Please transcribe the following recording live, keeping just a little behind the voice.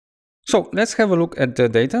So let's have a look at the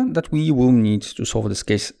data that we will need to solve this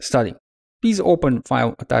case study. Please open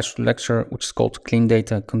file attached to lecture, which is called Clean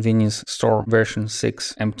Data Convenience Store version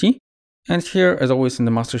 6 empty. And here, as always in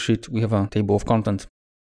the master sheet, we have a table of content.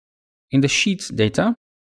 In the sheet data,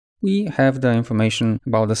 we have the information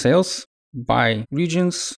about the sales by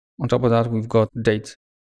regions. On top of that, we've got date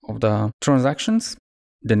of the transactions,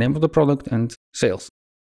 the name of the product, and sales.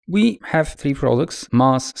 We have 3 products,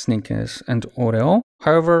 Mars, Snickers, and Oreo.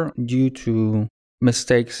 However, due to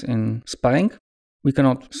mistakes in spelling, we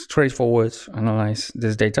cannot straightforward analyze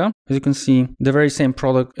this data. As you can see, the very same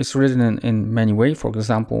product is written in many ways. For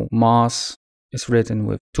example, Mars is written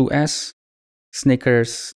with 2S,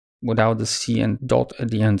 Snickers without the C and dot at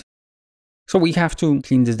the end. So we have to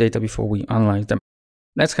clean this data before we analyze them.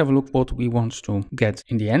 Let's have a look what we want to get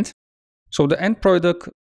in the end. So the end product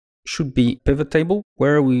should be a pivot table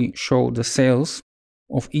where we show the sales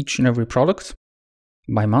of each and every product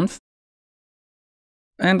by month.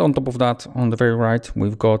 And on top of that, on the very right,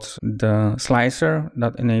 we've got the slicer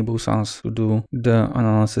that enables us to do the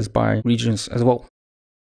analysis by regions as well.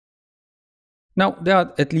 Now, there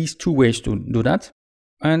are at least 2 ways to do that.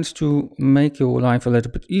 And to make your life a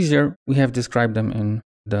little bit easier, we have described them in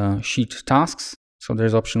the sheet tasks. So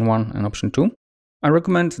there's option 1 and option 2. I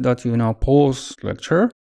recommend that you now pause the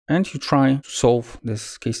lecture and you try to solve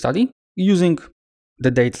this case study using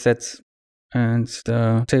the data sets and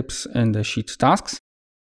the tips in the sheet tasks.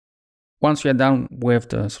 Once you are done with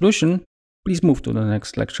the solution, please move to the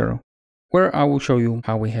next lecture where I will show you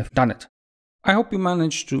how we have done it. I hope you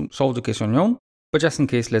managed to solve the case on your own, but just in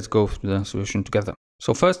case, let's go through the solution together.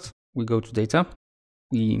 So first, we go to data,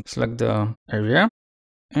 we select the area,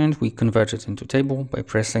 and we convert it into table by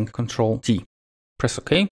pressing Ctrl T. Press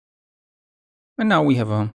OK. And now we have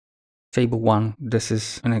a table 1. This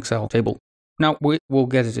is an Excel table. Now we will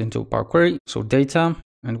get it into Power Query. So data,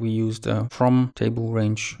 and we use the from table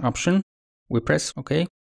range option. We press OK.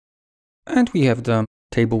 And we have the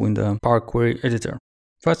table in the Power Query editor.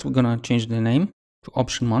 First, we're going to change the name to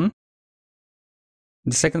option 1.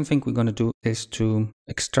 The second thing we're going to do is to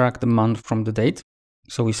extract the month from the date.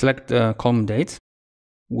 So we select the column date.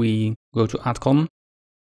 We go to add column,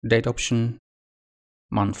 date option,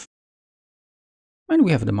 month. And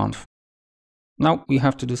we have the month. Now we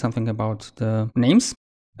have to do something about the names.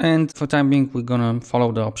 And for time being, we're going to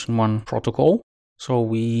follow the option 1 protocol. So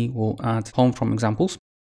we will add column from examples.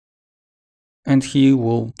 And he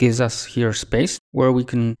will give us here space where we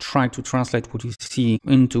can try to translate what we see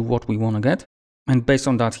into what we want to get. And based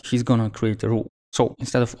on that, he's going to create a rule. So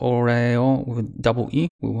instead of Oreo with double E,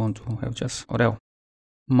 we want to have just Oreo.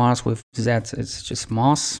 Mars with Z, it's just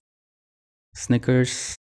Mars.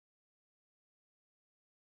 Snickers.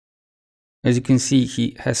 As you can see,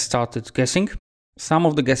 he has started guessing. Some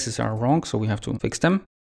of the guesses are wrong, so we have to fix them.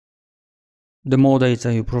 The more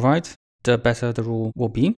data you provide, the better the rule will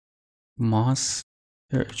be. Mars,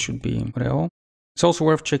 here it should be Oreo. It's also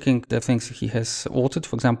worth checking the things he has altered.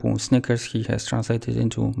 For example, Snickers, he has translated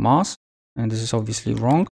into Mars, and this is obviously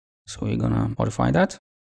wrong. So we're gonna modify that.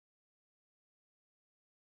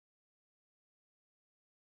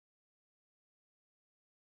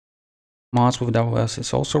 Mars with double S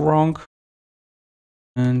is also wrong.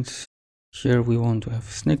 And here we want to have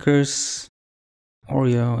Snickers.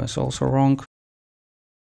 Oreo is also wrong.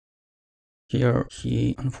 Here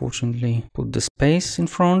he unfortunately put the space in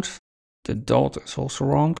front. The dot is also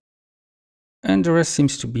wrong. And the rest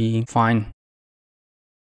seems to be fine.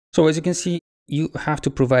 So as you can see, you have to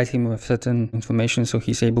provide him with certain information so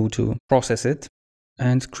he's able to process it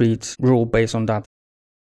and create a rule based on that.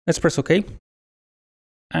 Let's press OK.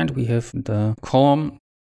 And we have the column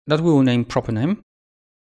that we will name proper name.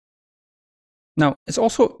 Now, it's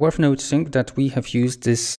also worth noticing that we have used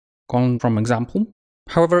this column from example.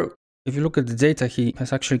 However, if you look at the data, he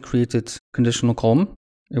has actually created conditional column.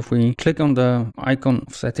 If we click on the icon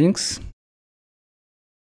of settings,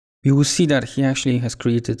 you will see that he actually has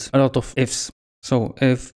created a lot of ifs. So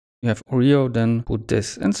if you have Oreo, then put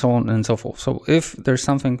this, and so on and so forth. So if there's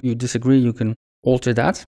something you disagree, you can alter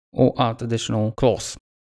that or add additional clause.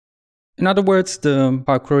 In other words, the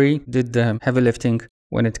Power Query did the heavy lifting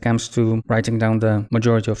when it comes to writing down the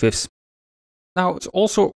majority of ifs. Now, it's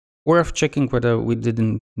also worth checking whether we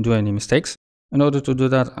didn't do any mistakes. In order to do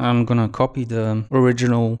that, I'm gonna copy the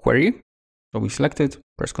original query. So we select it,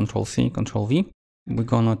 press Ctrl C, Ctrl V. We're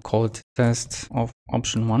gonna call it test of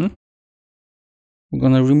option 1. We're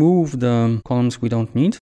gonna remove the columns we don't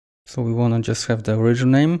need. So we wanna just have the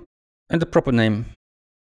original name and the proper name.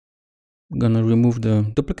 We're gonna remove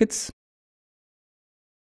the duplicates.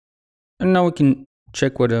 And now we can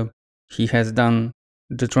check whether he has done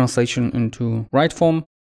the translation into right form.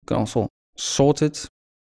 You can also sort it,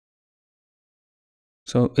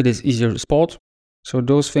 so it is easier to spot. So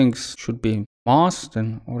those things should be Mars,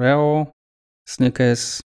 then Oreo,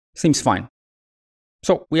 Snickers. Seems fine.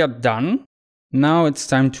 So we are done. Now it's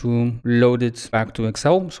time to load it back to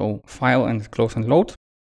Excel. So File and Close and Load.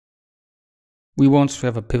 We want to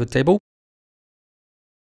have a pivot table.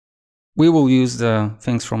 We will use the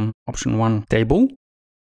things from option 1 table.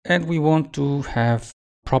 And we want to have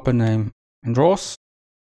proper name and rows,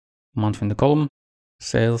 month in the column,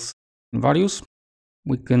 sales and values.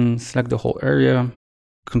 We can select the whole area,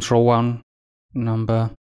 control 1, number.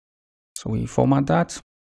 So we format that.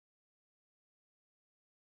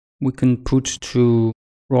 We can put 2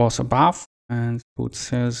 rows above and put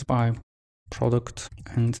sales by product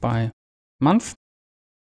and by month.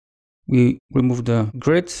 We remove the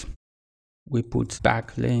grid. We put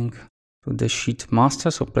back link to the sheet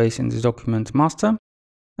master, so place in the document master.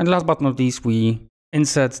 And last but not least, we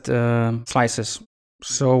insert the slices.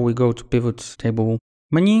 So we go to pivot table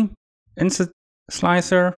menu, insert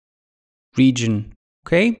slicer, region,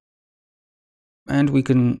 okay. And we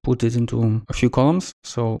can put it into a few columns.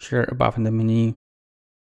 So here above in the menu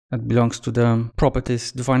that belongs to the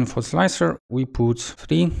properties defined for slicer, we put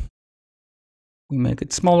 3. We make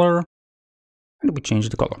it smaller and we change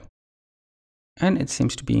the color. And it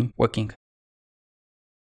seems to be working.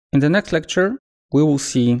 In the next lecture, we will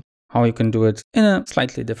see how you can do it in a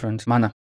slightly different manner.